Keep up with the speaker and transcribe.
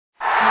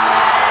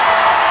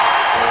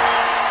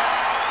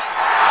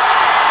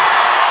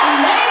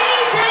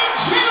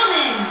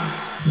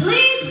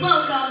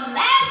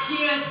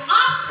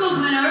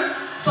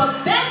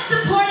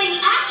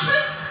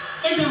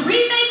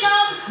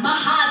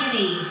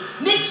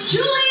Miss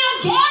Julia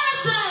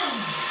Garrison.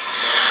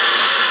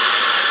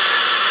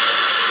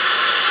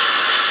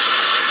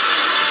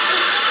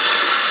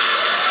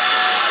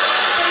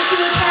 Thank you,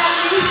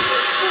 Academy.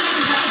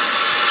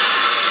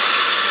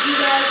 You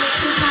guys are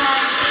too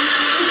kind. Thank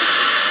you.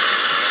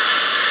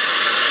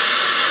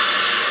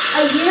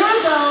 A year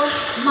ago,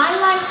 my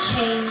life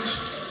changed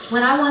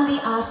when I won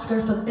the Oscar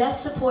for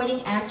Best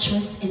Supporting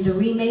Actress in the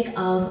remake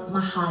of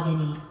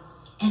Mahogany.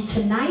 And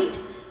tonight,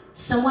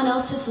 someone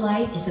else's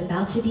life is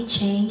about to be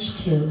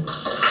changed too.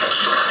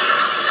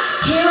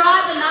 Here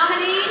are the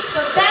nominees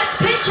for Best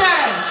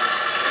Picture.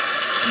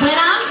 When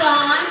I'm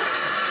Gone,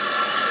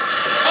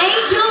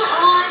 Angel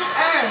on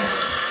Earth,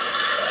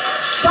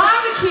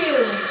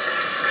 Barbecue,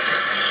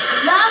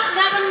 Love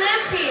Never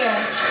Lived Here,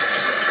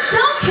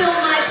 Don't Kill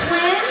My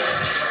Twins,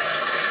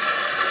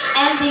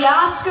 and the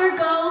Oscar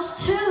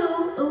goes to,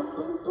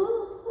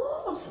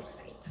 I'm so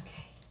excited,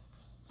 okay.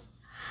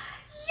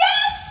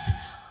 Yes!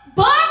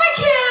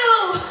 Barbecue!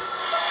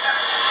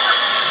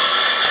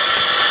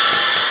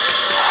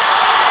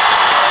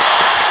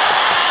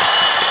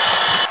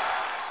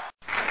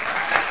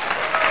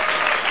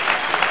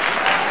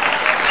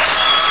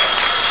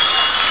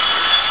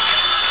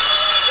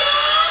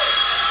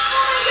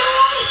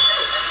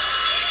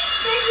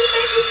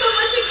 Thank you so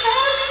much,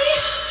 Academy.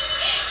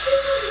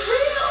 This is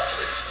real.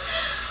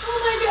 Oh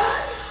my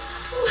God.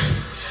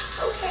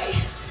 Okay.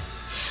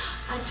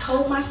 I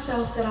told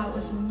myself that I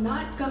was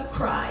not gonna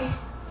cry.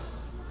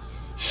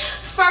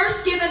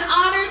 First, giving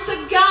honor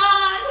to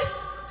God.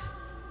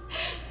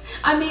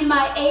 I mean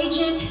my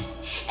agent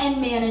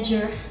and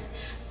manager.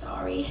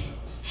 Sorry.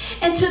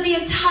 And to the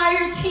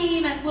entire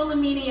team at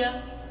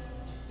Wilhelmina.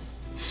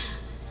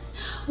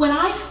 When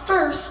I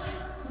first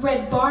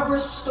read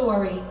Barbara's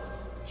story,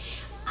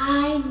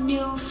 I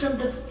knew from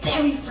the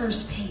very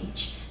first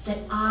page that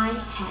I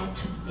had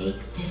to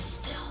make this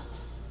film.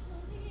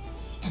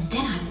 And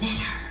then I met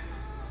her.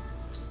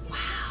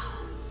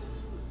 Wow.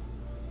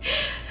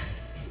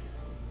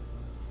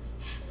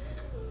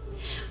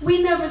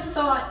 We never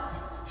thought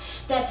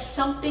that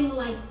something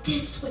like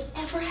this would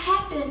ever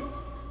happen.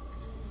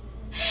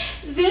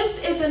 This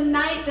is a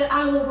night that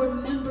I will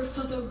remember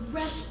for the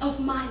rest of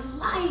my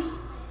life.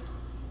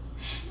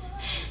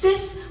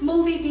 This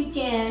movie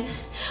began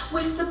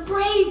with the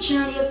brave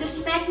journey of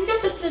this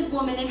magnificent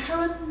woman and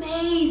her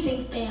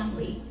amazing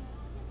family.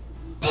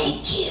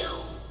 Thank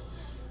you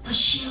for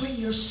sharing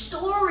your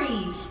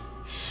stories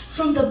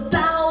from the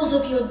bowels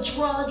of your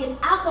drug and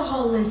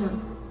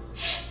alcoholism.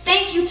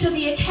 Thank you to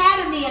the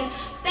Academy, and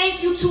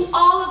thank you to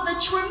all of the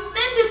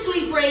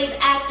tremendously brave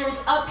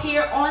actors up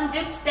here on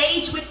this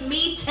stage with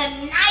me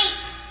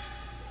tonight.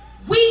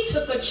 We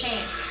took a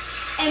chance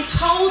and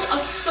told a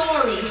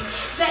story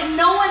that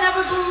no one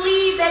ever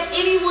believed that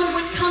anyone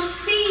would come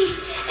see,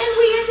 and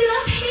we ended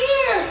up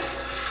here.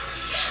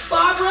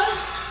 Barbara,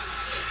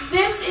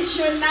 this is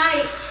your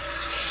night.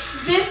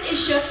 This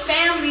is your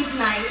family's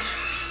night.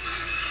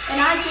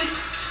 And I just,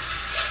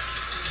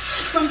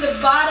 from the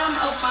bottom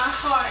of my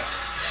heart,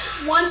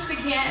 once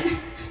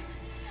again,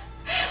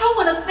 I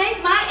want to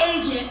thank my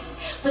agent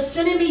for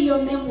sending me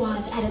your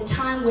memoirs at a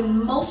time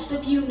when most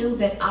of you knew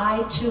that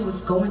I too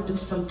was going through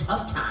some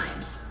tough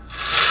times.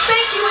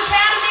 Thank you,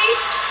 Academy.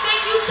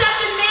 Thank you,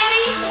 Seth and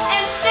Manny.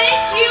 And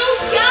thank you,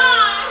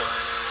 God.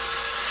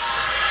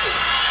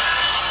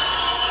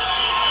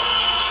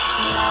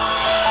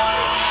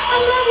 I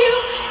love you.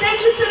 Thank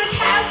you to the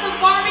cast of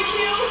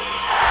Barbecue.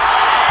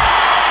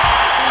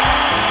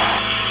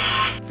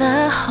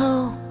 The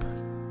hope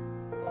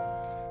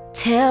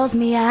tells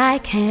me I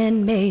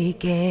can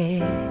make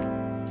it.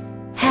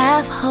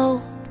 Have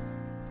hope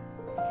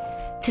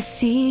to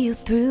see you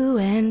through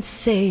and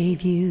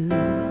save you.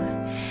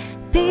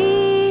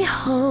 Be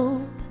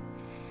hope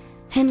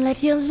and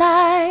let your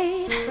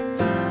light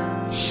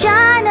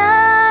shine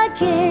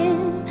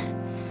again,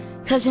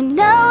 'cause you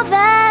know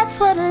that's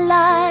what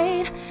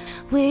light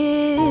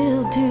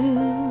will do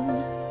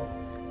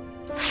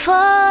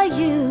for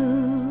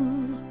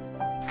you.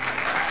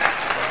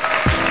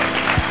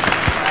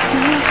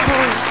 See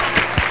hope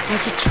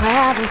as you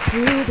travel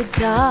through the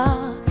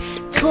dark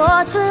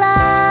towards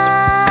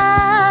light.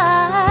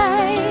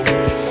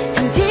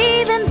 And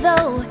even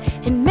though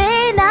it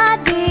may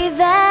not be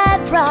that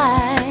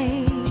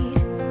bright,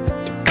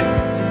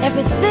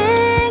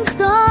 everything's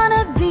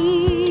gonna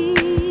be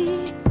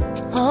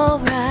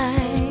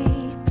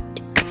alright.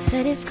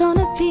 Said it's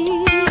gonna be